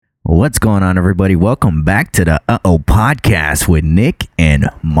What's going on, everybody? Welcome back to the podcast with Nick and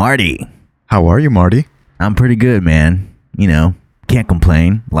Marty. How are you, Marty? I'm pretty good, man. You know, can't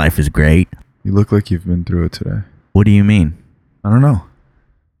complain. Life is great. You look like you've been through it today. What do you mean? I don't know.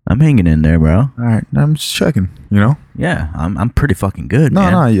 I'm hanging in there, bro. All right, I'm just checking. You know? Yeah, I'm pretty fucking good,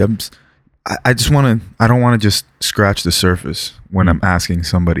 man. I just want to. I don't want to just scratch the surface when I'm asking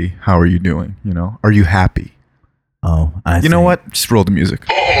somebody, "How are you doing?" You know? Are you happy? Oh, You know what? Just roll the music.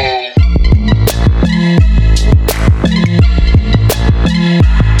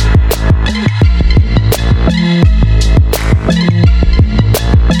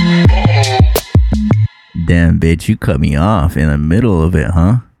 Damn, bitch, you cut me off in the middle of it,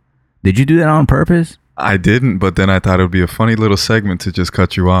 huh? Did you do that on purpose? I didn't, but then I thought it would be a funny little segment to just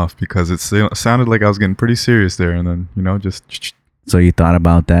cut you off because it sounded like I was getting pretty serious there, and then just. So you thought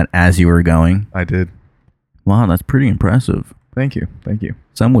about that as you were going? I did. Wow, that's pretty impressive. Thank you.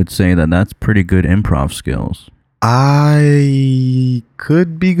 Some would say that that's pretty good improv skills. I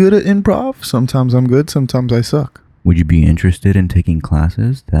could be good at improv. Sometimes I'm good. Sometimes I suck. Would you be interested in taking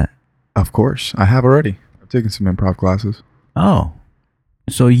classes that... Of course. I have already. I've taken some improv classes. Oh,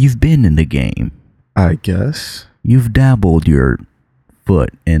 so you've been in the game. I guess. You've dabbled your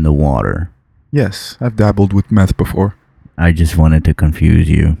foot in the water. Yes, I've dabbled with meth before. I just wanted to confuse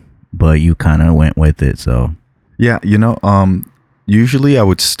you, but you kind of went with it, so... Yeah, usually I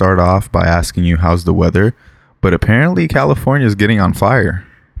would start off by asking you how's the weather, but apparently California is getting on fire.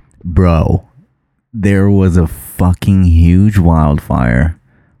 Bro, there was a fucking huge wildfire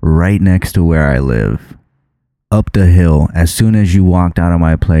right next to where I live. Up the hill, as soon as you walked out of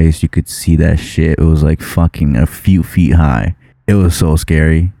my place, you could see that shit. It was like fucking a few feet high. It was so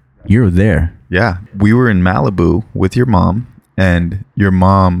scary. You were there. Yeah, we were in Malibu with your mom, and your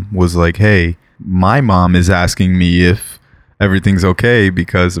mom was like, hey, my mom is asking me if everything's okay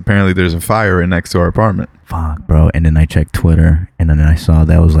because apparently there's a fire right next to our apartment. Fuck, bro. And then I checked Twitter, and then I saw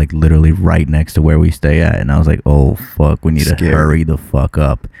that was like literally right next to where we stay at. And I was like, oh, fuck, we need to hurry the fuck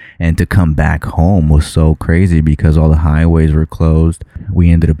up. And to come back home was so crazy because all the highways were closed. We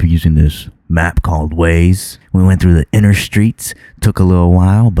ended up using this map called Waze. We went through the inner streets. Took a little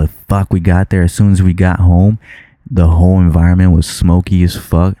while, but fuck, we got there. As soon as we got home, the whole environment was smoky as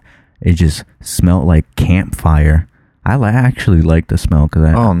fuck. It just smelled like campfire. I actually like the smell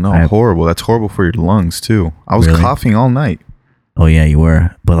because horrible. That's horrible for your lungs too. I was coughing all night. Oh yeah, you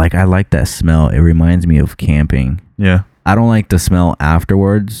were. But like, I like that smell. It reminds me of camping. Yeah. I don't like the smell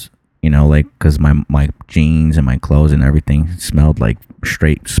afterwards. You know, like because my jeans and my clothes and everything smelled like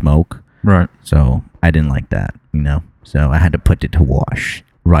straight smoke. Right. So I didn't like that. You know. So I had to put it to wash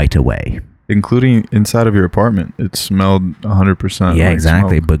right away. Including inside of your apartment, it smelled 100%. Yeah, like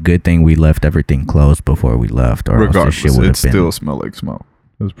exactly. Smoke. But good thing we left everything closed before we left, or regardless, else the shit would have been. It still smelled like smoke.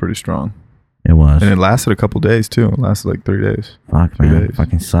 It was pretty strong. It was, and it lasted a couple days too. It lasted like 3 days. Fuck, man, it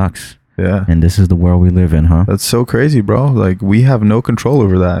fucking sucks. Yeah, and this is the world we live in, huh? That's so crazy, bro. Like we have no control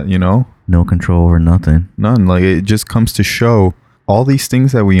over that. You know, no control over nothing. None. Like it just comes to show all these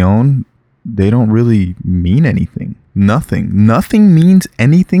things that we own. They don't really mean anything. Nothing means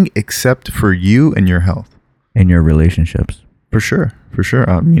anything except for you and your health. And your relationships. For sure.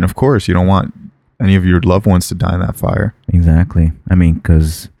 I mean, of course, you don't want any of your loved ones to die in that fire. Exactly. I mean,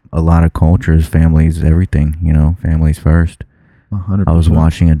 because a lot of cultures, families, everything, you know, families first. 100%. I was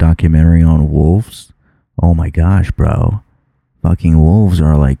watching a documentary on wolves. Oh my gosh, bro. Fucking wolves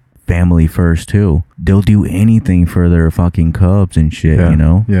are like family first too. They'll do anything for their fucking cubs and shit, you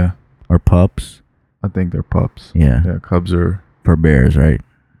know? Yeah. Or pups. I think they're pups. Yeah. Yeah, cubs are... For bears, right?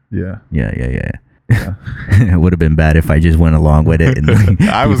 Yeah. Yeah. It would have been bad if I just went along with it. And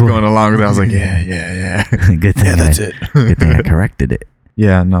I was going along with it. I was like, yeah. Good thing that's it. Good thing I corrected it.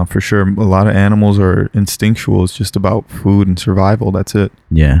 Yeah, no, for sure. A lot of animals are instinctual. It's just about food and survival. That's it.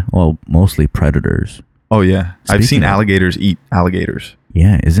 Yeah. Well, mostly predators. Oh, yeah. I've seen alligators eat alligators.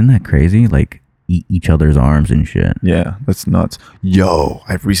 Yeah. Isn't that crazy? Like, eat each other's arms and shit. Yeah, that's nuts. Yo,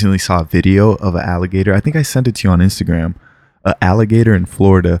 I recently saw a video of an alligator. I think I sent it to you on Instagram. An alligator in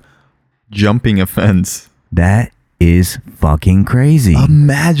Florida jumping a fence. That is fucking crazy.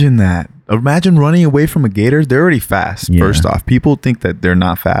 Imagine that. Imagine running away from a gator. They're already fast. Yeah. First off, people think that they're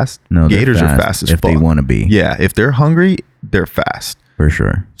not fast. No, gators are fast as fuck. If they want to be. Yeah, if they're hungry, they're fast. For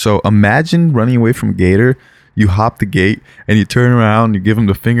sure. So imagine running away from a gator. You hop the gate and you turn around, you give him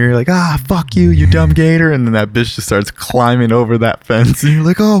the finger, you're like, fuck you, you dumb gator. And then that bitch just starts climbing over that fence. And you're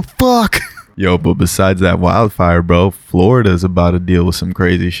like, oh, fuck. Yo, but besides that wildfire, bro, Florida's about to deal with some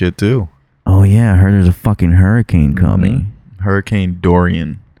crazy shit too. Oh, yeah. I heard there's a fucking hurricane coming. Hurricane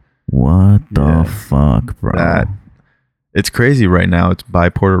Dorian. What the fuck, bro? It's crazy right now. It's by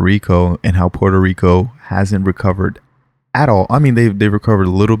Puerto Rico, and how Puerto Rico hasn't recovered at all. I mean, they've recovered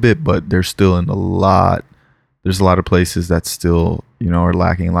a little bit, but they're still in a lot. There's a lot of places that still, are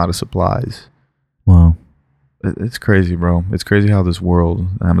lacking a lot of supplies. Well, it's crazy, bro. It's crazy how this world,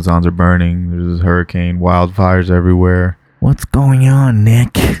 Amazons are burning. There's this hurricane, wildfires everywhere. What's going on,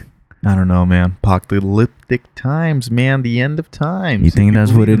 Nick? I don't know, man. Apocalyptic times, man. The end of times. You think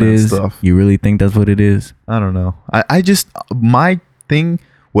that's what it is? Stuff. You really think that's what it is? I don't know. I just, my thing,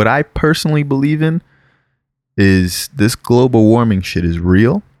 what I personally believe in is this global warming shit is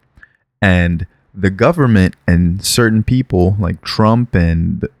real. And the government and certain people like Trump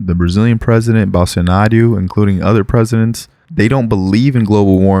and the Brazilian president, Bolsonaro, including other presidents, they don't believe in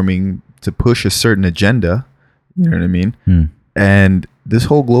global warming to push a certain agenda. You know what I mean? And this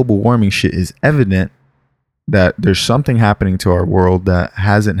whole global warming shit is evident that there's something happening to our world that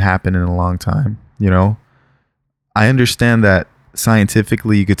hasn't happened in a long time. I understand that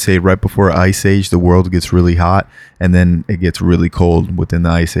scientifically you could say right before ice age the world gets really hot and then it gets really cold within the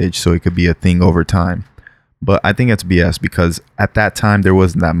ice age, so it could be a thing over time. But I think that's BS, because at that time there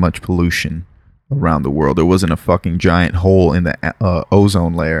wasn't that much pollution around the world. There wasn't a fucking giant hole in the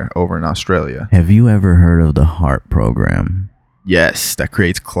ozone layer over in Australia. Have you ever heard of the HAARP program? Yes, that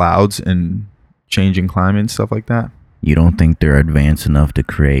creates clouds and changing climate and stuff like that. You don't think they're advanced enough to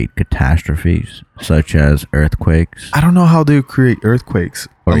create catastrophes such as earthquakes? I don't know how they create earthquakes.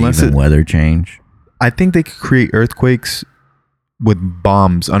 Or even weather change? I think they could create earthquakes with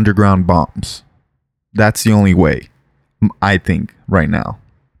bombs, underground bombs. That's the only way, I think, right now.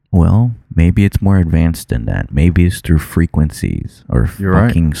 Well, maybe it's more advanced than that. Maybe it's through frequencies or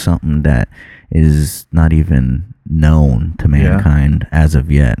something that is not even known to mankind as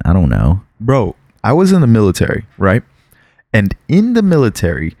of yet. I don't know. Bro, I was in the military, right? And in the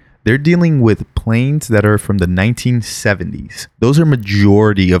military, they're dealing with planes that are from the 1970s. Those are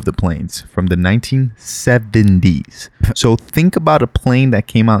majority of the planes from the 1970s. So think about a plane that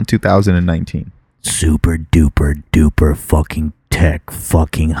came out in 2019. Super duper duper fucking tech,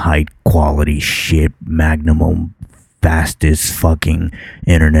 fucking high quality shit, maximum fastest fucking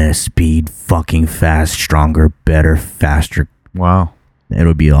internet speed, fucking fast, stronger, better, faster. Wow.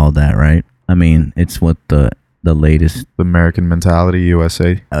 It'll be all that, right? I mean, it's what the latest... The American mentality,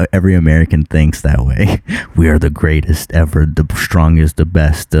 USA. Every American thinks that way. We are the greatest ever, the strongest, the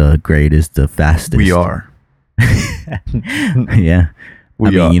best, the greatest, the fastest. We are. Yeah.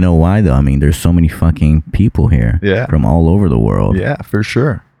 You know why, though? I mean, there's so many fucking people here from all over the world. Yeah, for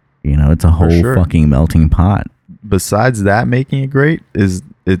sure. It's a whole fucking melting pot. Besides that making it great is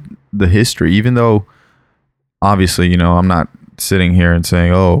the history. Even though, obviously, I'm not sitting here and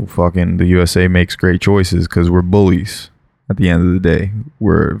saying, oh, fucking the USA makes great choices, because we're bullies. At the end of the day,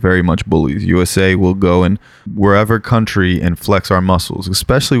 we're very much bullies. USA will go in wherever country and flex our muscles,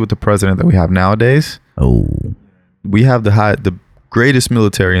 especially with the president that we have nowadays. Oh, we have the greatest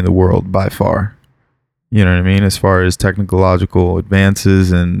military in the world by far. You know what I mean? As far as technological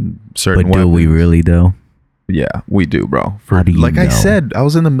advances and certain weapons. But do we really, though? Yeah, we do, bro. How do you know? I said, I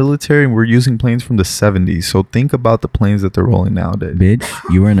was in the military and we're using planes from the 70s. So think about the planes that they're rolling nowadays. Bitch,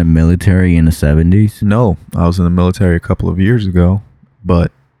 you were in the military in the 70s? No, I was in the military a couple of years ago.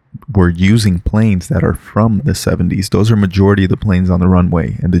 But we're using planes that are from the 70s. Those are majority of the planes on the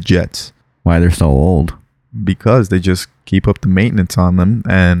runway and the jets. Why they're so old? Because they just keep up the maintenance on them,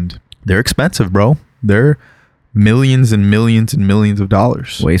 and they're expensive, bro. They're millions and millions and millions of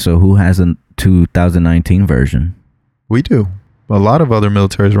dollars. Wait, so who has a 2019 version? We do. A lot of other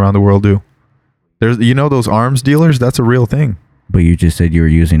militaries around the world do. There's, those arms dealers, that's a real thing. But you just said you were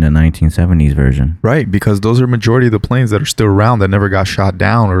using the 1970s version. Right, because those are majority of the planes that are still around that never got shot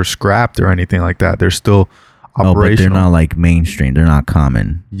down or scrapped or anything like that. They're still operational. Oh, but they're not like mainstream. They're not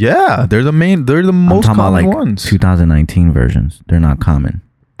common. Yeah, they're the most common ones. 2019 versions. They're not common.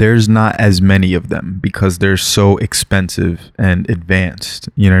 There's not as many of them because they're so expensive and advanced.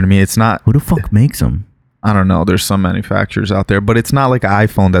 You know what I mean? It's not... Who the fuck makes them? I don't know. There's some manufacturers out there, but it's not like an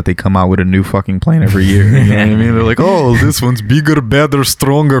iPhone that they come out with a new fucking plane every year. You know what I mean? They're like, oh, this one's bigger, better,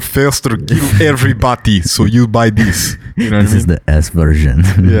 stronger, faster, kill everybody. So you buy this. You know what this is the S version.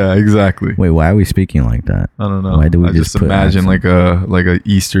 Yeah, exactly. Wait, why are we speaking like that? I don't know. Why do we I just imagine like a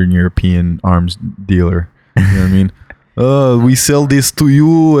Eastern European arms dealer. You know what I mean? We sell this to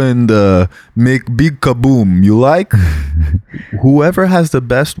you and make big kaboom. You like? Whoever has the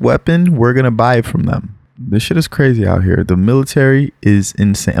best weapon, we're going to buy it from them. This shit is crazy out here. The military is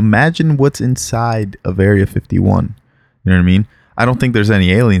insane. Imagine what's inside of Area 51. You know what I mean? I don't think there's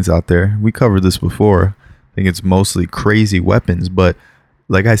any aliens out there. We covered this before. I think it's mostly crazy weapons. But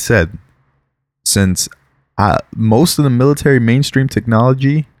like I said, since most of the military mainstream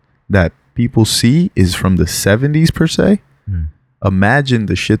technology that people see is from the 70s per se. Imagine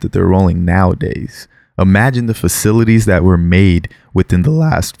the shit that they're rolling nowadays. Imagine the facilities that were made within the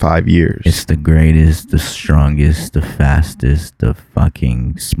last 5 years. It's the greatest, the strongest, the fastest, the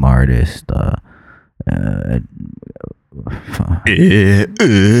fucking smartest.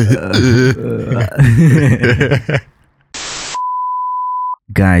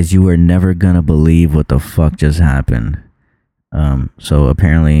 Guys, you are never gonna believe what the fuck just happened. So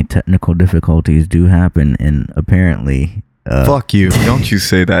apparently technical difficulties do happen, and apparently fuck you. Don't you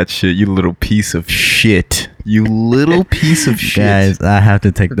say that shit, you little piece of shit. You little piece of shit. Guys, I have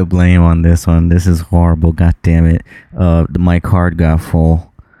to take the blame on this one. This is horrible. God damn it. My card got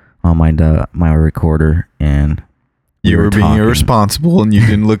full on my recorder, and you were being irresponsible, and you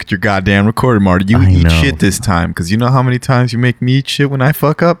didn't look at your goddamn recorder, Marty. You eat shit this time, because you know how many times you make me eat shit when I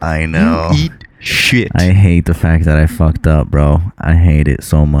fuck up? I know. You eat shit. I hate the fact that I fucked up, bro. I hate it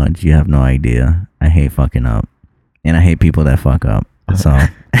so much. You have no idea. I hate fucking up. And I hate people that fuck up. So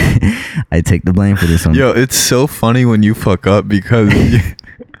I take the blame for this one. Yo, it's so funny when you fuck up, because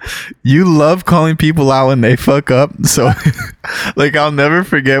you love calling people out when they fuck up. So like, I'll never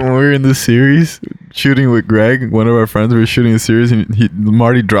forget when we were in the series shooting with Greg, one of our friends. We were shooting a series, and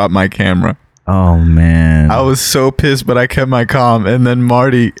Marty dropped my camera. Oh man, I was so pissed, but I kept my calm. And then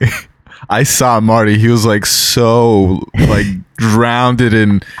Marty, I saw Marty, he was like so like drowned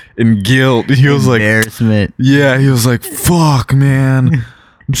in guilt. He was like, embarrassment. Yeah, he was like, fuck man,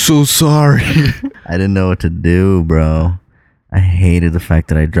 I'm so sorry. I didn't know what to do, bro. I hated the fact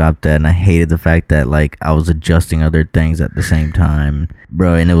that I dropped that, and I hated the fact that like I was adjusting other things at the same time,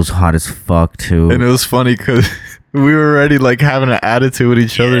 bro. And it was hot as fuck too. And it was funny because we were already like having an attitude with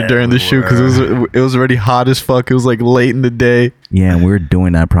each other during the shoot, because it was already hot as fuck. It was like late in the day. Yeah, and we were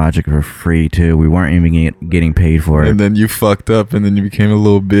doing that project for free too. We weren't even getting paid for it. And then you fucked up, and then you became a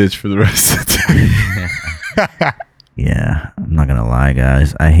little bitch for the rest of the time. Yeah, I'm not gonna lie,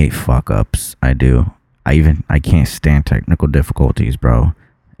 guys. I hate fuck ups. I do. I can't stand technical difficulties, bro.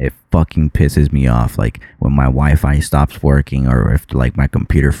 It fucking pisses me off. Like when my Wi-Fi stops working, or if like my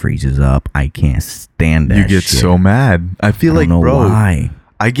computer freezes up, I can't stand that. You get shit. so mad. I feel like, bro, why.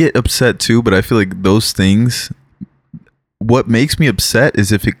 I get upset too, but I feel like those things, what makes me upset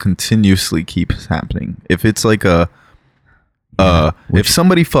is if it continuously keeps happening. If it's like if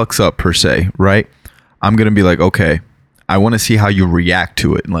somebody fucks up per se, right? I'm going to be like, okay, I want to see how you react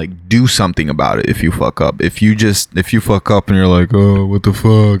to it and like do something about it if you fuck up. If you fuck up and you're like, oh, what the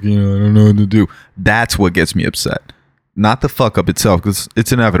fuck? You know, I don't know what to do. That's what gets me upset. Not the fuck up itself, because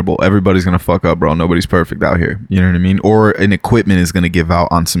it's inevitable. Everybody's going to fuck up, bro. Nobody's perfect out here. You know what I mean? Or an equipment is going to give out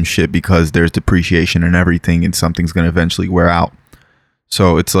on some shit because there's depreciation and everything, and something's going to eventually wear out.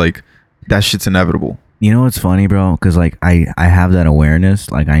 So it's like, that shit's inevitable. You know what's funny, bro? Because like I have that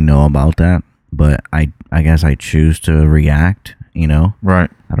awareness. Like I know about that. But I guess I choose to react, you know?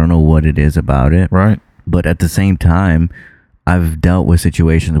 Right. I don't know what it is about it. Right. But at the same time, I've dealt with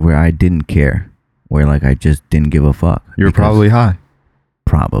situations where I didn't care. Where like I just didn't give a fuck. You're probably high.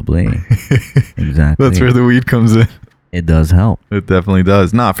 Probably. Exactly. That's where the weed comes in. It does help. It definitely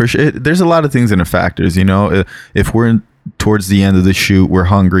does. Nah, for sure. There's a lot of things in the factors, you know? If we're towards the end of the shoot, we're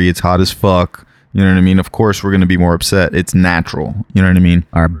hungry, it's hot as fuck. You know what I mean? Of course, we're going to be more upset. It's natural. You know what I mean?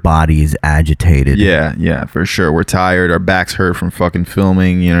 Our body is agitated. Yeah, for sure. We're tired. Our backs hurt from fucking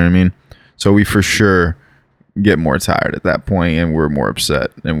filming. You know what I mean? So we for sure get more tired at that point, and we're more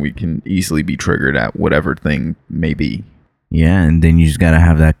upset, and we can easily be triggered at whatever thing may be. Yeah, and then you just got to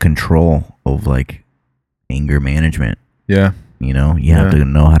have that control of like anger management. Yeah. You know, you have to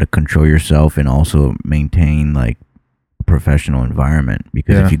know how to control yourself and also maintain like professional environment,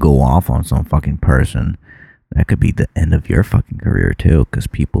 because if you go off on some fucking person, that could be the end of your fucking career too, because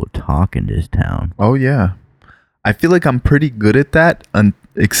people talk in this town. Oh yeah, I feel like I'm pretty good at that,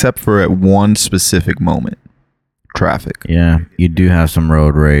 except for at one specific moment. Traffic. Yeah, you do have some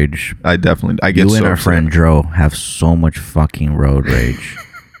road rage. I get you so and our upset. friend Dro have so much fucking road rage.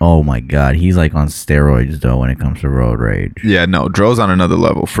 Oh my god, he's like on steroids though when it comes to road rage. Yeah, no, Dro's on another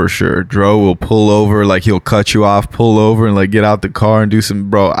level for sure. Dro will pull over, like he'll cut you off, pull over, and like get out the car and do some.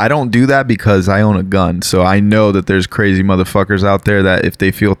 Bro, I don't do that because I own a gun, so I know that there's crazy motherfuckers out there that if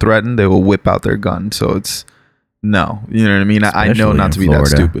they feel threatened, they will whip out their gun. So it's no, you know what I mean. I know not to be Florida.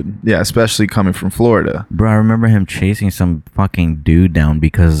 that stupid. Yeah, especially coming from Florida. Bro, I remember him chasing some fucking dude down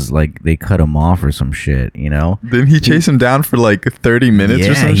because like they cut him off or some shit, you know? Didn't he chase him down for like 30 minutes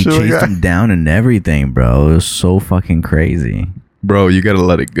or some shit? Yeah, he chased like him down and everything, bro. It was so fucking crazy. Bro, you gotta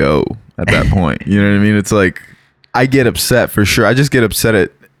let it go at that point. You know what I mean? It's like, I get upset for sure. I just get upset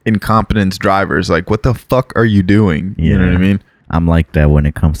at incompetence drivers. Like, what the fuck are you doing? Yeah. You know what I mean? I'm like that when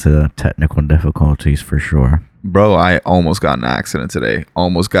it comes to technical difficulties, for sure. Bro, I almost got in an accident today.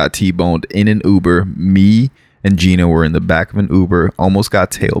 Almost got T-boned in an Uber. Me and Gina were in the back of an Uber. Almost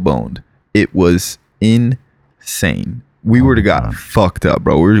got tailboned. It was insane. We would have got fucked up,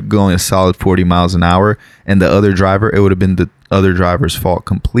 bro. We were going a solid 40 miles an hour. And the other driver, it would have been the other driver's fault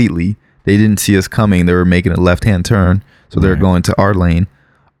completely. They didn't see us coming. They were making a left-hand turn. So they were going to our lane.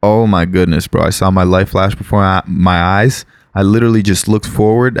 Oh, my goodness, bro. I saw my light flash before my eyes. I literally just looked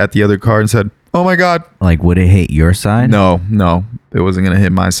forward at the other car and said, oh my God. Like, would it hit your side? No. It wasn't going to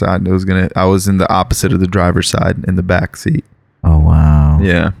hit my side. I was in the opposite of the driver's side in the back seat. Oh, wow.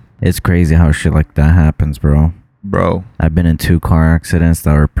 Yeah. It's crazy how shit like that happens, bro. I've been in 2 car accidents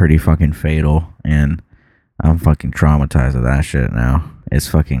that were pretty fucking fatal, and I'm fucking traumatized of that shit now. It's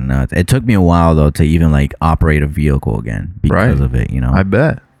fucking nuts. It took me a while, though, to even, like, operate a vehicle again because of it, you know? I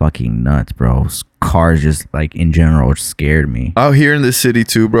bet. Fucking nuts, bro. Cars just, like, in general, scared me. Out here in the city,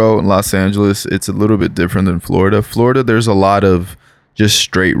 too, bro, in Los Angeles, it's a little bit different than Florida. Florida, there's a lot of just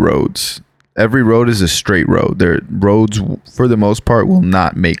straight roads. Every road is a straight road. Roads, for the most part, will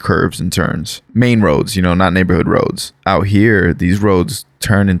not make curves and turns. Main roads, you know, not neighborhood roads. Out here, these roads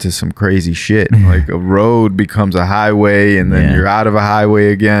turn into some crazy shit. Like a road becomes a highway, and then you're out of a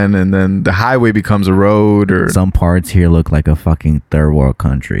highway again, and then the highway becomes a road. Or some parts here look like a fucking third world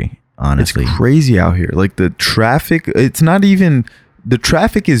country, honestly. It's crazy out here. Like the traffic, it's not even... The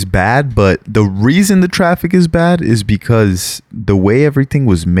traffic is bad, but the reason the traffic is bad is because the way everything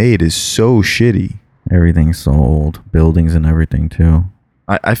was made is so shitty. Everything's so old. Buildings and everything, too.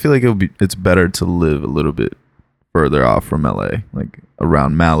 I feel like it's better to live a little bit further off from LA, like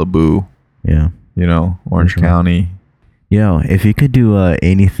around Malibu. Yeah. You know, Orange County. Yo, if you could do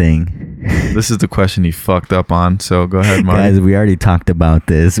anything... This is the question you fucked up on, so go ahead, Marty. Guys, we already talked about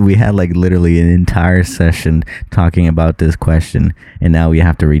this. We had like literally an entire session talking about this question, and now we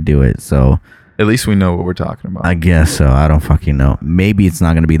have to redo it. So at least we know what we're talking about. I guess so. I don't fucking know. Maybe it's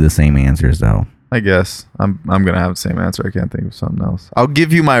not going to be the same answers, though. I guess. I'm going to have the same answer. I can't think of something else. I'll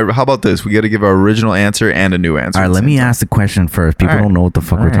give you my... How about this? We got to give our original answer and a new answer. All right, let me ask the question first. People don't know what the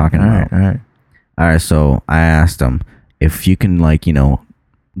fuck we're talking about. All right, so I asked them, if you can, like, you know,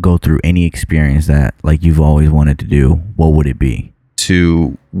 go through any experience that, like, you've always wanted to do, what would it be?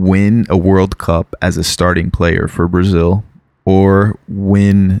 To win a World Cup as a starting player for Brazil, or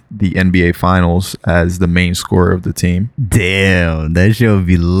win the NBA Finals as the main scorer of the team. Damn, that shit would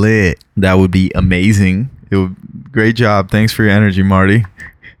be lit. That would be amazing. Great job. Thanks for your energy, Marty.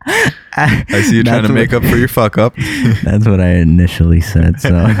 I see you trying to make up for your fuck up. That's what I initially said,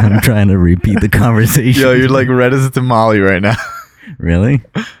 so I'm trying to repeat the conversation. Yo, you're like red as a tamale right now. Really?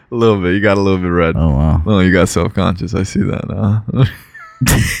 A little bit. You got a little bit red. Oh, wow. Well, you got self-conscious. I see that now.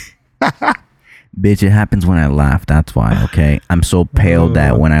 Bitch, it happens when I laugh. That's why, okay? I'm so pale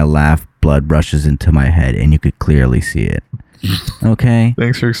that when I laugh, blood rushes into my head, and you could clearly see it. Okay?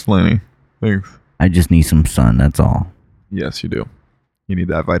 Thanks for explaining. Thanks. I just need some sun, that's all. Yes, you do. You need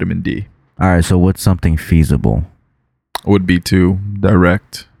that vitamin D. All right, so what's something feasible? Would be to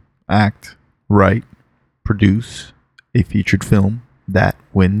direct, act, write, produce a featured film that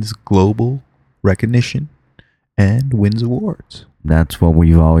wins global recognition and wins awards. That's what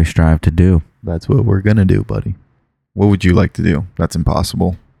we've always strived to do. That's what we're going to do, buddy. What would you like to do? That's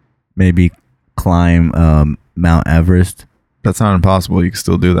impossible. Maybe climb Mount Everest. That's not impossible. You can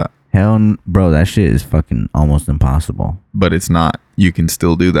still do that. Bro, that shit is fucking almost impossible. But it's not. You can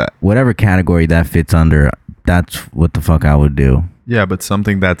still do that. Whatever category that fits under, that's what the fuck I would do. Yeah, but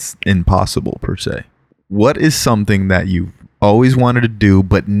something that's impossible per se. What is something that you've always wanted to do,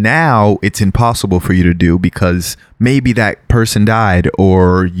 but now it's impossible for you to do because maybe that person died,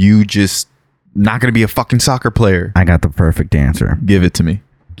 or you just not going to be a fucking soccer player? I got the perfect answer. Give it to me.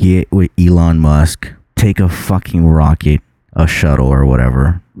 Get with Elon Musk. Take a fucking rocket, a shuttle or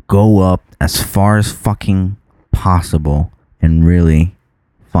whatever. Go up as far as fucking possible and really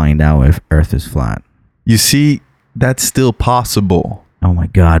find out if Earth is flat. You see, that's still possible. Oh my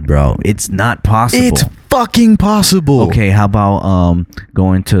God, bro. It's not possible. It's fucking possible. Okay, how about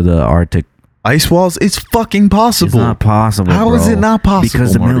going to the Arctic? Ice walls? It's fucking possible. It's not possible, How bro. is it not possible,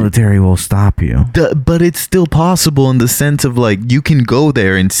 Because the military will stop you. But it's still possible in the sense of, like, you can go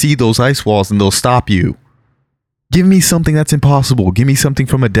there and see those ice walls and they'll stop you. Give me something that's impossible. Give me something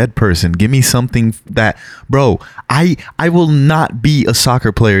from a dead person. Give me something that, bro, I will not be a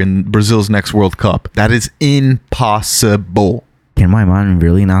soccer player in Brazil's next World Cup. That is impossible. Can my mind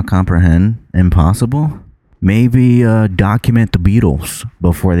really not comprehend impossible? Maybe document the Beatles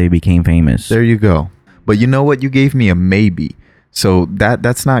before they became famous. There you go. But you know what? You gave me a maybe. So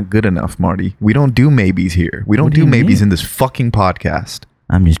that's not good enough, Marty. We don't do maybes here. We don't What do do you maybes mean? in this fucking podcast.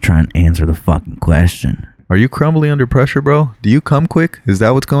 I'm just trying to answer the fucking question. Are you crumbly under pressure, bro? Do you come quick? Is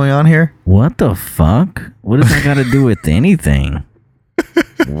that what's going on here? What the fuck? What does that got to do with anything?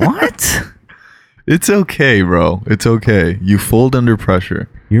 What? It's okay, bro. It's okay. You fold under pressure.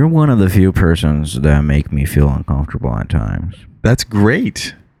 You're one of the few persons that make me feel uncomfortable at times. That's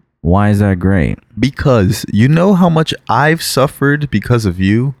great. Why is that great? Because you know how much I've suffered because of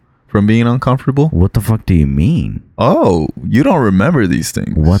you from being uncomfortable? What the fuck do you mean? Oh, you don't remember these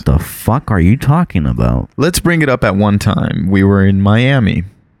things. What the fuck are you talking about? Let's bring it up at one time. We were in Miami,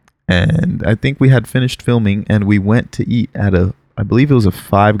 and I think we had finished filming, and we went to eat at I believe it was a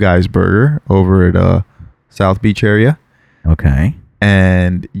Five Guys burger over at South Beach area. Okay.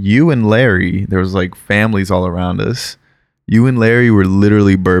 And you and Larry, there was like families all around us. You and Larry were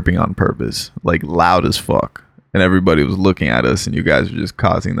literally burping on purpose, like loud as fuck. And everybody was looking at us, and you guys were just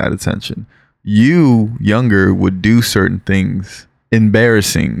causing that attention. You, younger, would do certain things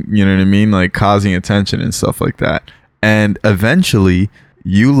embarrassing, you know what I mean? Like causing attention and stuff like that. And eventually,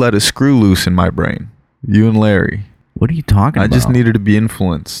 you let a screw loose in my brain. You and Larry. What are you talking about? I just needed to be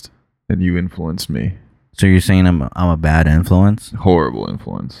influenced, and you influenced me. So you're saying I'm a bad influence? Horrible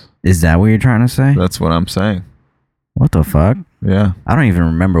influence. Is that what you're trying to say? That's what I'm saying. What the fuck? Yeah. I don't even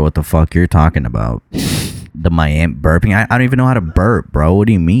remember what the fuck you're talking about. The Miami burping? I don't even know how to burp, bro. What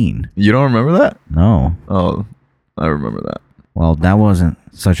do you mean? You don't remember that? No. Oh, I remember that. Well, that wasn't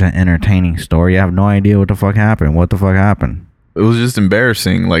such an entertaining story. I have no idea what the fuck happened. What the fuck happened? It was just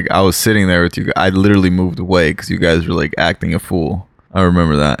embarrassing. Like, I was sitting there with you. I literally moved away because you guys were like acting a fool. I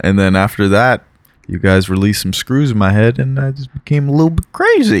remember that. And then after that, you guys released some screws in my head, and I just became a little bit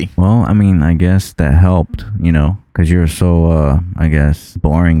crazy. Well, I mean, I guess that helped, you know, because you were so, I guess,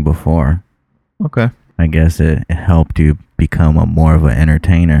 boring before. Okay. I guess it helped you become more of an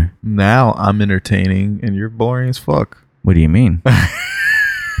entertainer. Now I'm entertaining, and you're boring as fuck. What do you mean?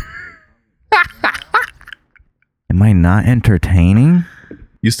 Am I not entertaining?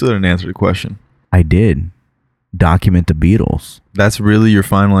 You still didn't answer the question. I did. Document the Beatles. That's really your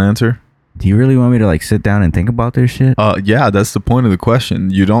final answer? Do you really want me to like sit down and think about this shit? Yeah, that's the point of the question.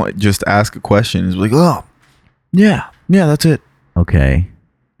 You don't just ask a question. It's like, oh, yeah, that's it. Okay.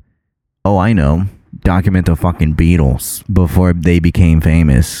 Oh, I know. Document the fucking Beatles before they became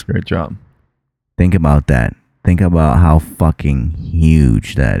famous. Great job. Think about that. Think about how fucking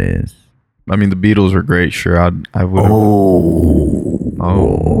huge that is. I mean, the Beatles are great. Sure, I would.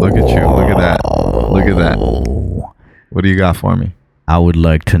 Oh, look at you. Look at that. Look at that. What do you got for me? I would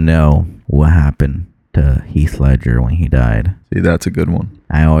like to know what happened to Heath Ledger when he died. See, that's a good one.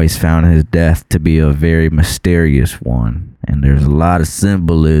 I always found his death to be a very mysterious one, and there's a lot of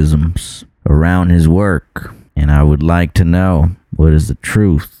symbolisms around his work, and I would like to know what is the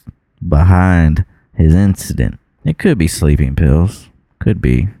truth behind his incident. It could be sleeping pills. Could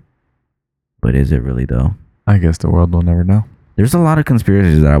be. But is it really though? I guess the world will never know. There's a lot of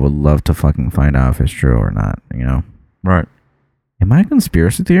conspiracies that I would love to fucking find out if it's true or not, you know? Right. Am I a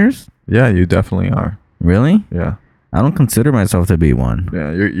conspiracy theorist? Yeah, you definitely are. Really? Yeah. I don't consider myself to be one.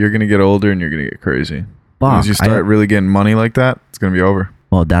 Yeah, you're going to get older and you're going to get crazy. Fuck, As you start really getting money like that, it's going to be over.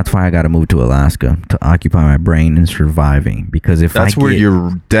 Well, that's why I got to move to Alaska to occupy my brain in surviving. Because if that's where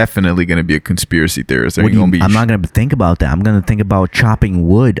you're definitely going to be a conspiracy theorist. I'm not going to think about that. I'm going to think about chopping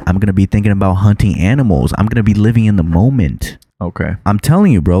wood. I'm going to be thinking about hunting animals. I'm going to be living in the moment. Okay. I'm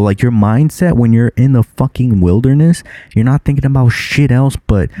telling you, bro, like your mindset when you're in the fucking wilderness, you're not thinking about shit else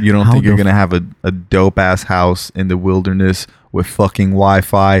but you don't think you're going to have a dope ass house in the wilderness with fucking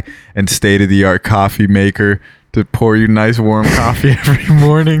Wi-Fi and state-of-the-art coffee maker to pour you nice warm coffee every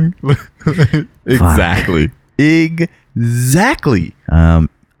morning? Exactly. Exactly.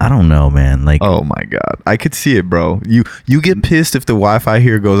 I don't know, man. Like, oh my god, I could see it, bro. You get pissed if the Wi-Fi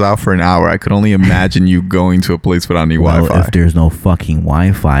here goes out for an hour. I could only imagine you going to a place without any Wi-Fi. If there's no fucking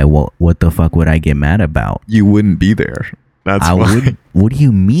Wi-Fi, what the fuck would I get mad about? You wouldn't be there. That's why. What do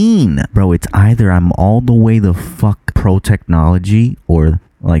you mean, bro? It's either I'm all the way the fuck pro technology or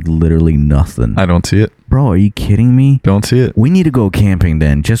like literally nothing. I don't see it. Bro, are you kidding me? Don't see it. We need to go camping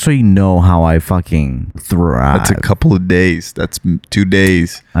then, just so you know how I fucking thrive. That's a couple of days. That's 2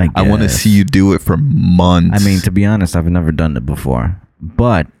 days. I want to see you do it for months. I mean, to be honest, I've never done it before,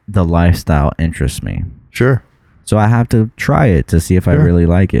 but the lifestyle interests me. Sure. So I have to try it to see if I really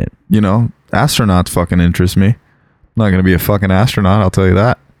like it. You know, astronauts fucking interest me. I'm not going to be a fucking astronaut, I'll tell you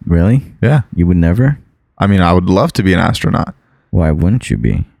that. Really? Yeah. You would never? I mean, I would love to be an astronaut. Why wouldn't you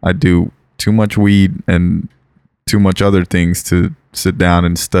be? I do too much weed and too much other things to sit down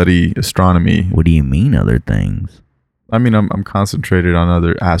and study astronomy. What do you mean other things? I mean, I'm concentrated on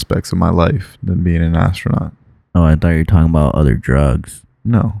other aspects of my life than being an astronaut. Oh, I thought you were talking about other drugs.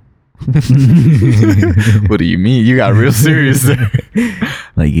 No. What do you mean? You got real serious there.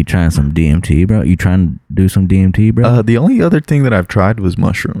 Like you trying some DMT, bro? You trying to do some DMT, bro? The only other thing that I've tried was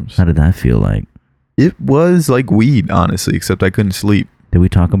mushrooms. How did that feel like? It was like weed, honestly, except I couldn't sleep. Did we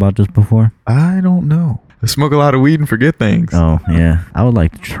talk about this before? I don't know. I smoke a lot of weed and forget things. Oh, yeah. I would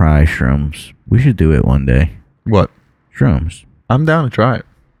like to try shrooms. We should do it one day. What? Shrooms. I'm down to try it.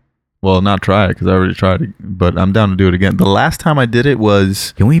 Well, not try it because I already tried it, but I'm down to do it again. The last time I did it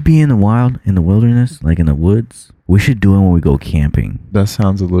was... Can we be in the wild, in the wilderness, like in the woods? We should do it when we go camping. That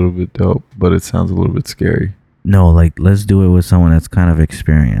sounds a little bit dope, but it sounds a little bit scary. No, like let's do it with someone that's kind of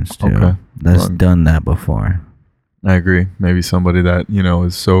experienced too. Okay. That's done that before. I agree. Maybe somebody that,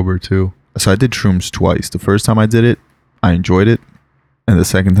 is sober too. So I did shrooms twice. The first time I did it, I enjoyed it. And the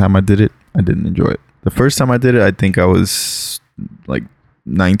second time I did it, I didn't enjoy it. The first time I did it, I think I was like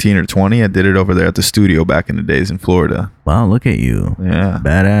 19 or 20. I did it over there at the studio back in the days in Florida. Wow, look at you. Yeah.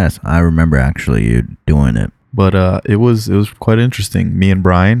 Badass. I remember actually you doing it. But it was quite interesting. Me and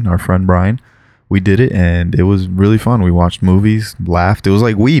Brian, our friend Brian, we did it and it was really fun. We watched movies, laughed. It was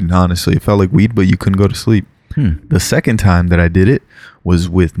like weed, honestly. It felt like weed, but you couldn't go to sleep. The second time that I did it was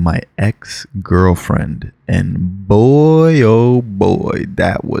with my ex-girlfriend. And boy, oh boy,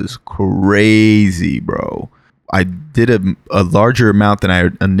 that was crazy, bro. I did a larger amount than I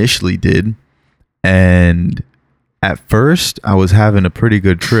initially did. And at first, I was having a pretty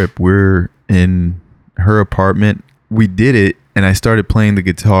good trip. We're in her apartment. We did it, and I started playing the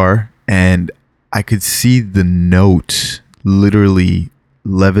guitar, and I could see the notes literally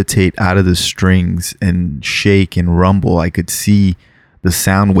levitate out of the strings and shake and rumble. I could see the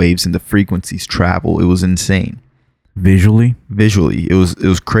sound waves and the frequencies travel. It was insane. Visually, it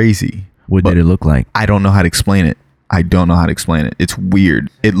was crazy. What did it look like? I don't know how to explain it. It's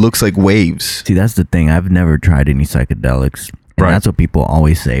weird. It looks like waves. See, that's the thing. I've never tried any psychedelics. And that's what people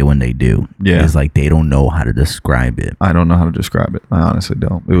always say when they do. Yeah. It's like they don't know how to describe it. I don't know how to describe it. I honestly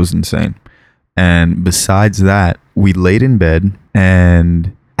don't. It was insane. And besides that, we laid in bed,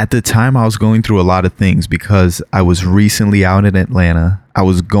 and at the time I was going through a lot of things because I was recently out in Atlanta. I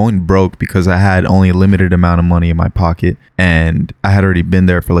was going broke because I had only a limited amount of money in my pocket, and I had already been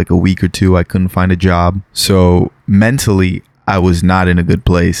there for like a week or two. I couldn't find a job. So mentally, I was not in a good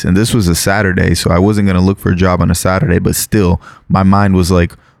place. And this was a Saturday, so I wasn't going to look for a job on a Saturday, but still my mind was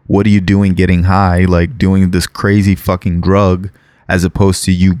like, what are you doing getting high, like doing this crazy fucking drug, as opposed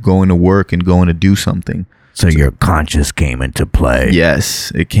to you going to work and going to do something. So your conscience came into play.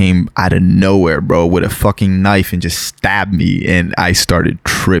 Yes, it came out of nowhere, bro, with a fucking knife and just stabbed me, and I started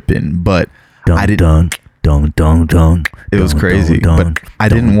tripping. But I didn't. It was crazy, but I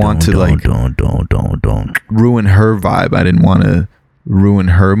didn't want to like ruin her vibe. I didn't want to ruin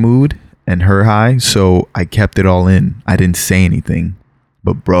her mood and her high, so I kept it all in. I didn't say anything,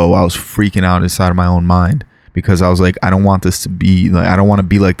 but bro, I was freaking out inside of my own mind. Because I was like, I don't want this to be like, I don't want to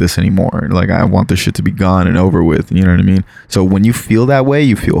be like this anymore. Like, I want this shit to be gone and over with. You know what I mean? So when you feel that way,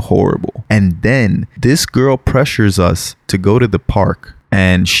 you feel horrible. And then this girl pressures us to go to the park,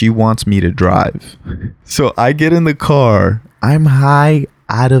 and she wants me to drive. So I get in the car. I'm high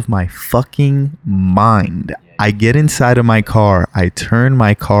out of my fucking mind. I get inside of my car. I turn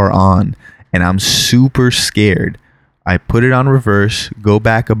my car on, and I'm super scared. I put it on reverse, go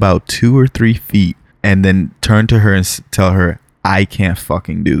back about 2 or 3 feet, and then turn to her and tell her, I can't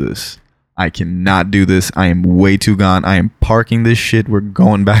fucking do this. I cannot do this. I am way too gone. I am parking this shit. We're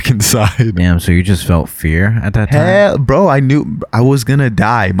going back inside. Damn, so you just felt fear at that time? Hell, bro, I knew I was going to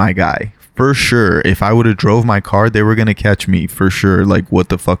die, my guy. For sure. If I would have drove my car, they were going to catch me. For sure. Like, what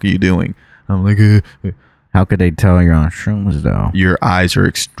the fuck are you doing? I'm like, How could they tell you're on shrooms, though? Your eyes are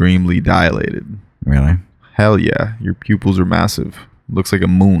extremely dilated. Really? Hell yeah. Your pupils are massive. Looks like a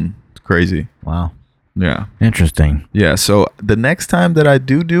moon. It's crazy. Wow. Yeah. Interesting. Yeah. So the next time that I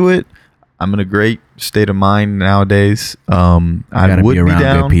do it, I'm in a great state of mind nowadays. I would be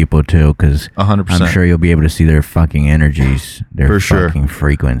around good people too, because 100%. I'm sure you'll be able to see their fucking energies, their For sure. fucking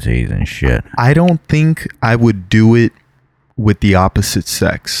frequencies and shit. I don't think I would do it with the opposite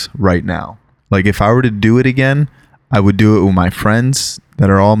sex right now. Like if I were to do it again, I would do it with my friends that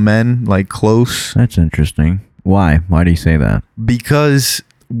are all men, like close. That's interesting. Why? Why do you say that? Because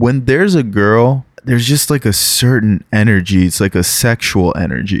when there's a girl, there's just like a certain energy. It's like a sexual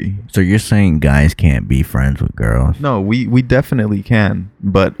energy. So you're saying guys can't be friends with girls? No, we definitely can.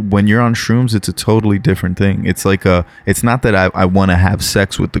 But when you're on shrooms, it's a totally different thing. It's like it's not that I want to have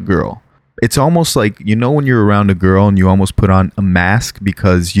sex with the girl. It's almost like, when you're around a girl and you almost put on a mask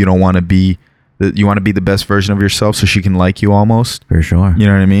because you don't want to be You want to be the best version of yourself so she can like you almost. For sure. You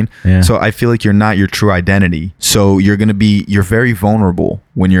know what I mean? Yeah. So I feel like you're not your true identity. So you're very vulnerable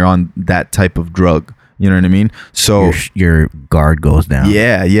when you're on that type of drug. You know what I mean? So your guard goes down.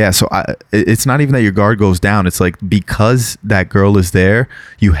 Yeah. So it's not even that your guard goes down. It's like, because that girl is there,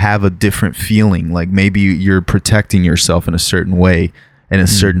 you have a different feeling. Like maybe you're protecting yourself in a certain way and a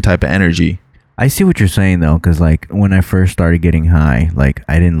certain type of energy. I see what you're saying though, because like when I first started getting high, like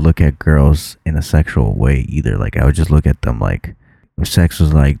I didn't look at girls in a sexual way either. Like I would just look at them like sex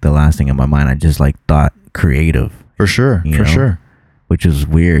was like the last thing in my mind. I just like thought creative. For sure. Sure. Which is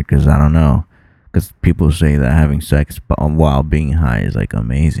weird because I don't know. Because people say that having sex while being high is like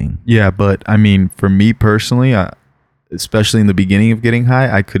amazing. Yeah, but I mean, for me personally, especially in the beginning of getting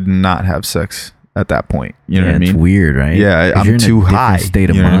high, I could not have sex at that point. You know what I mean? It's weird, right? Yeah, I'm too high.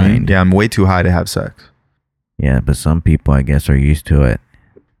 State of mind. I mean? Yeah, I'm way too high to have sex. Yeah, but some people, I guess, are used to it.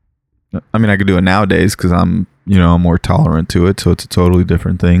 I mean, I could do it nowadays because I'm more tolerant to it, so it's a totally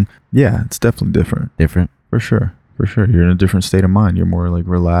different thing. Yeah, it's definitely different. Different? For sure. You're in a different state of mind. You're more like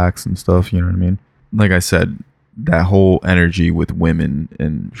relaxed and stuff. You know what I mean? Like I said, that whole energy with women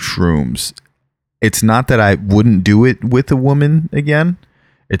and shrooms, it's not that I wouldn't do it with a woman again.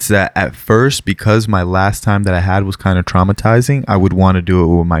 It's that at first, because my last time that I had was kind of traumatizing, I would want to do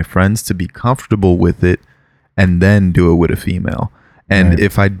it with my friends to be comfortable with it and then do it with a female. And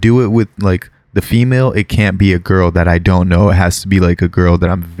if I do it with like the female, it can't be a girl that I don't know. It has to be like a girl that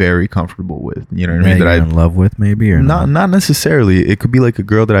I'm very comfortable with. You know what I mean? That I'm in love with, maybe, or not necessarily. It could be like a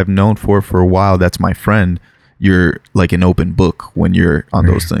girl that I've known for a while. That's my friend. You're like an open book when you're on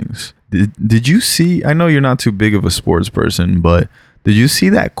those things. Did you see? I know you're not too big of a sports person, but did you see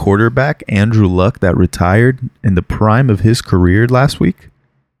that quarterback Andrew Luck that retired in the prime of his career last week?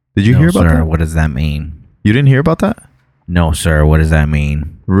 Did you hear about that? What does that mean? You didn't hear about that? No, sir. What does that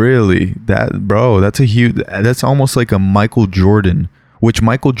mean? Really? That's almost like a Michael Jordan, which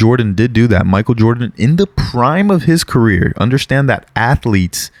Michael Jordan did do that. Michael Jordan, in the prime of his career, understand that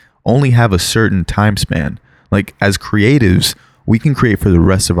athletes only have a certain time span. Like as creatives, we can create for the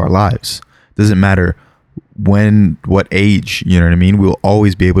rest of our lives. Doesn't matter what age, you know what I mean? We'll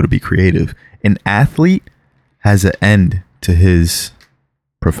always be able to be creative. An athlete has an end to his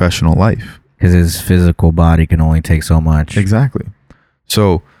professional life. Because his physical body can only take so much. Exactly.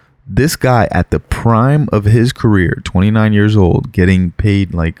 So this guy at the prime of his career, 29 years old, getting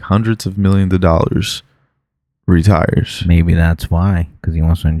paid like hundreds of millions of dollars, retires. Maybe that's why, because he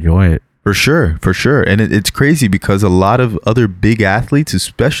wants to enjoy it. For sure. And it's crazy because a lot of other big athletes,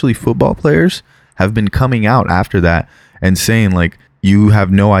 especially football players, have been coming out after that and saying like, you have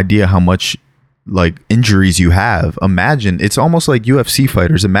no idea how much like injuries you have. Imagine, it's almost like UFC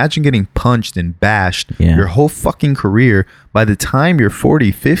fighters. Imagine getting punched and bashed your whole fucking career. By the time you're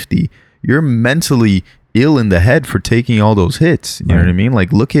 40, 50, you're mentally ill in the head for taking all those hits. You know what I mean?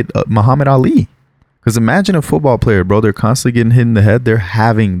 Like look at Muhammad Ali. Because imagine a football player, bro. They're constantly getting hit in the head. They're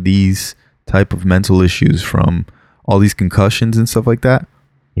having these type of mental issues from all these concussions and stuff like that.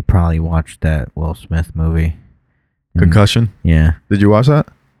 You probably watched that Will Smith movie. Concussion? Yeah. Did you watch that?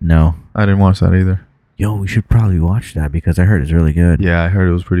 No. I didn't watch that either. Yo, we should probably watch that because I heard it's really good. Yeah, I heard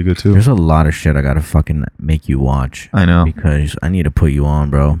it was pretty good too. There's a lot of shit I gotta fucking make you watch. I know. Because I need to put you on,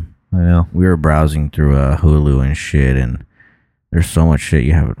 bro. I know. We were browsing through Hulu and shit, and there's so much shit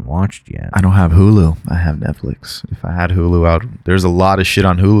you haven't watched yet. I don't have Hulu. I have Netflix. If I had Hulu out, there's a lot of shit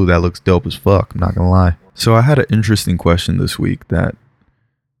on Hulu that looks dope as fuck. I'm not gonna lie. So I had an interesting question this week that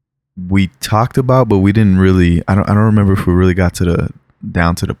we talked about, but we didn't really. I don't remember if we really got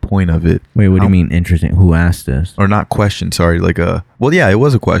down to the point of it. Wait, what do you mean interesting? Who asked this? Or not question, sorry, well, yeah, it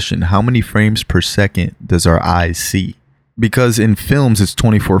was a question. How many frames per second does our eyes see? Because in films, it's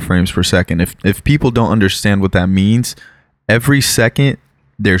 24 frames per second. If people don't understand what that means, every second,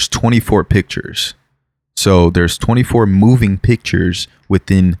 there's 24 pictures. So there's 24 moving pictures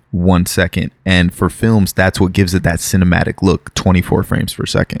within 1 second. And for films, that's what gives it that cinematic look, 24 frames per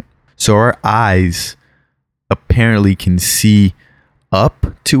second. So our eyes apparently can see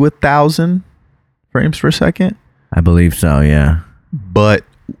up to 1,000 frames per second. I believe so, yeah. But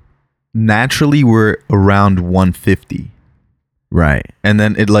naturally we're around 150. Right. And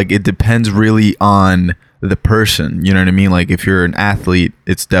then it depends really on the person. You know what I mean? Like if you're an athlete,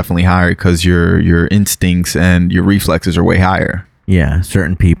 it's definitely higher because your instincts and your reflexes are way higher. Yeah.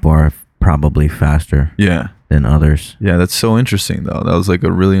 Certain people are probably faster. Yeah. Than others. Yeah, that's so interesting though. That was like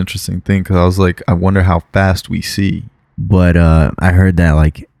a really interesting thing because I was like, I wonder how fast we see. But I heard that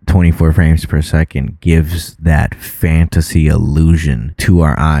like 24 frames per second gives that fantasy illusion to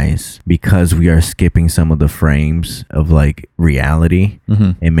our eyes because we are skipping some of the frames of like reality.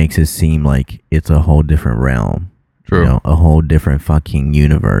 It makes it seem like it's a whole different realm. True. You know, a whole different fucking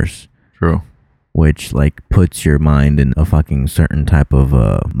universe. True. Which like puts your mind in a fucking certain type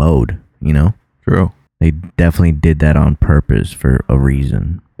of mode, you know? True. They definitely did that on purpose for a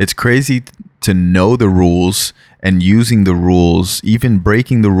reason. It's crazy to know the rules and using the rules, even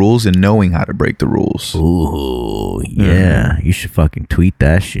breaking the rules and knowing how to break the rules. Ooh, yeah. You should fucking tweet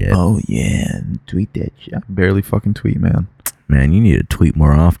that shit. Oh, yeah. Tweet that shit. I barely fucking tweet, man. Man, you need to tweet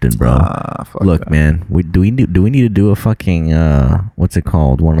more often, bro. Look, that. man, do we need to do a fucking what's it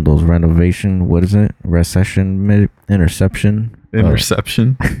called? One of those renovation? What is it? Interception?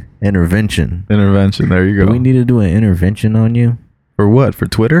 Intervention. Intervention. There you go. Do we need to do an intervention on you? For what? For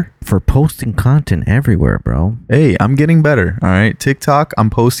Twitter? For posting content everywhere, bro. Hey, I'm getting better. All right. TikTok,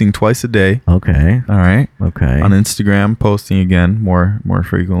 I'm posting twice a day. Okay. All right. Okay. On Instagram, posting again more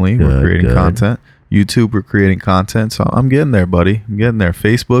frequently. We're creating content. YouTube, we're creating content. So I'm getting there, buddy. I'm getting there.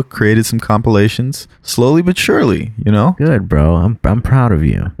 Facebook created some compilations, slowly but surely, you know? Good, bro. I'm proud of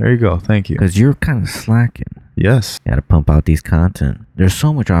you. There you go. Thank you. Because you're kind of slacking. Yes. Got to pump out these content. There's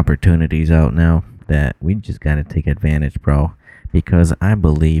so much opportunities out now that we just got to take advantage, bro. Because I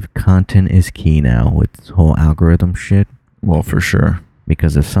believe content is key now with this whole algorithm shit. Well, for sure.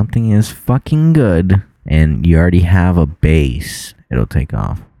 Because if something is fucking good and you already have a base, it'll take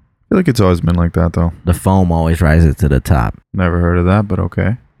off. I feel like it's always been like that, though. The foam always rises to the top. Never heard of that, but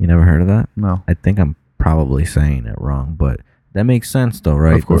okay. You never heard of that? No. I think I'm probably saying it wrong, but that makes sense, though,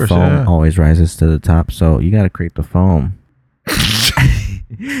 right? Of course, the foam always rises to the top, so you got to create the foam.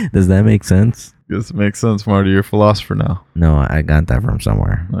 Does that make sense? This makes sense, Marty. You're a philosopher now. No, I got that from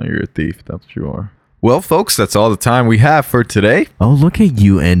somewhere. No, you're a thief. That's what you are. Well, folks, that's all the time we have for today. Oh, look at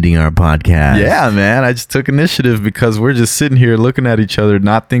you ending our podcast. Yeah, man. I just took initiative because we're just sitting here looking at each other,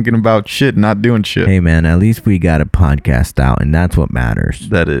 not thinking about shit, not doing shit. Hey, man, at least we got a podcast out, and that's what matters.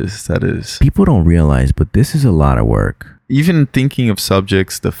 That is. People don't realize, but this is a lot of work. Even thinking of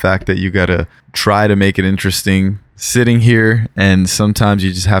subjects, the fact that you got to try to make it interesting, sitting here, and sometimes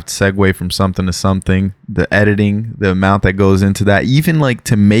you just have to segue from something to something. The editing, the amount that goes into that, even like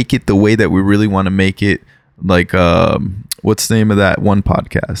to make it the way that we really want to make it. Like, what's the name of that one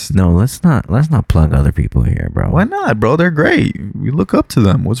podcast? No, let's not plug other people here, bro. Why not, bro? They're great. We look up to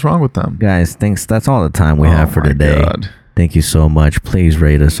them. What's wrong with them? Guys, thanks. That's all the time we have for today. God. Thank you so much. Please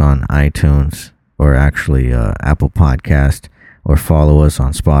rate us on iTunes or actually Apple Podcast, or follow us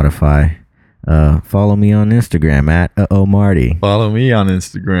on Spotify. Follow me on Instagram at Marty. Follow me on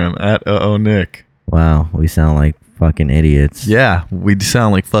Instagram at Nick. Wow, we sound like fucking idiots. Yeah, we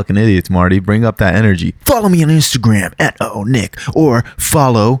sound like fucking idiots, Marty. Bring up that energy. Follow me on Instagram at Nick, or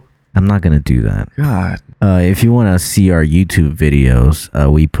follow. I'm not gonna do that. God. If you want to see our YouTube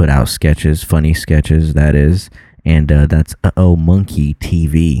videos, we put out sketches, funny sketches, that is. And that's Monkey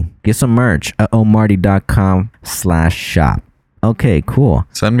TV. Get some merch. Marty.com/shop. Okay, cool.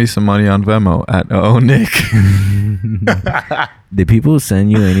 Send me some money on Venmo at Nick. Did people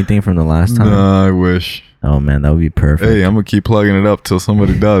send you anything from the last time? No, I wish. Oh man, that would be perfect. Hey, I'm gonna keep plugging it up till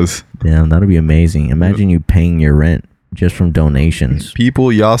somebody does. Damn, that'd be amazing. Imagine you paying your rent just from donations.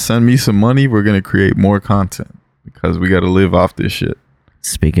 People, y'all send me some money. We're gonna create more content because we gotta live off this shit.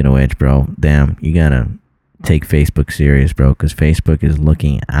 Speaking of which, bro, damn, you gotta take Facebook serious, bro, because Facebook is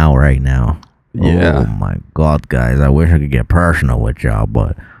looking out right now. Yeah. Oh my God, guys, I wish I could get personal with y'all,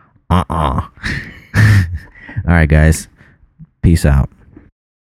 but All right, guys, peace out.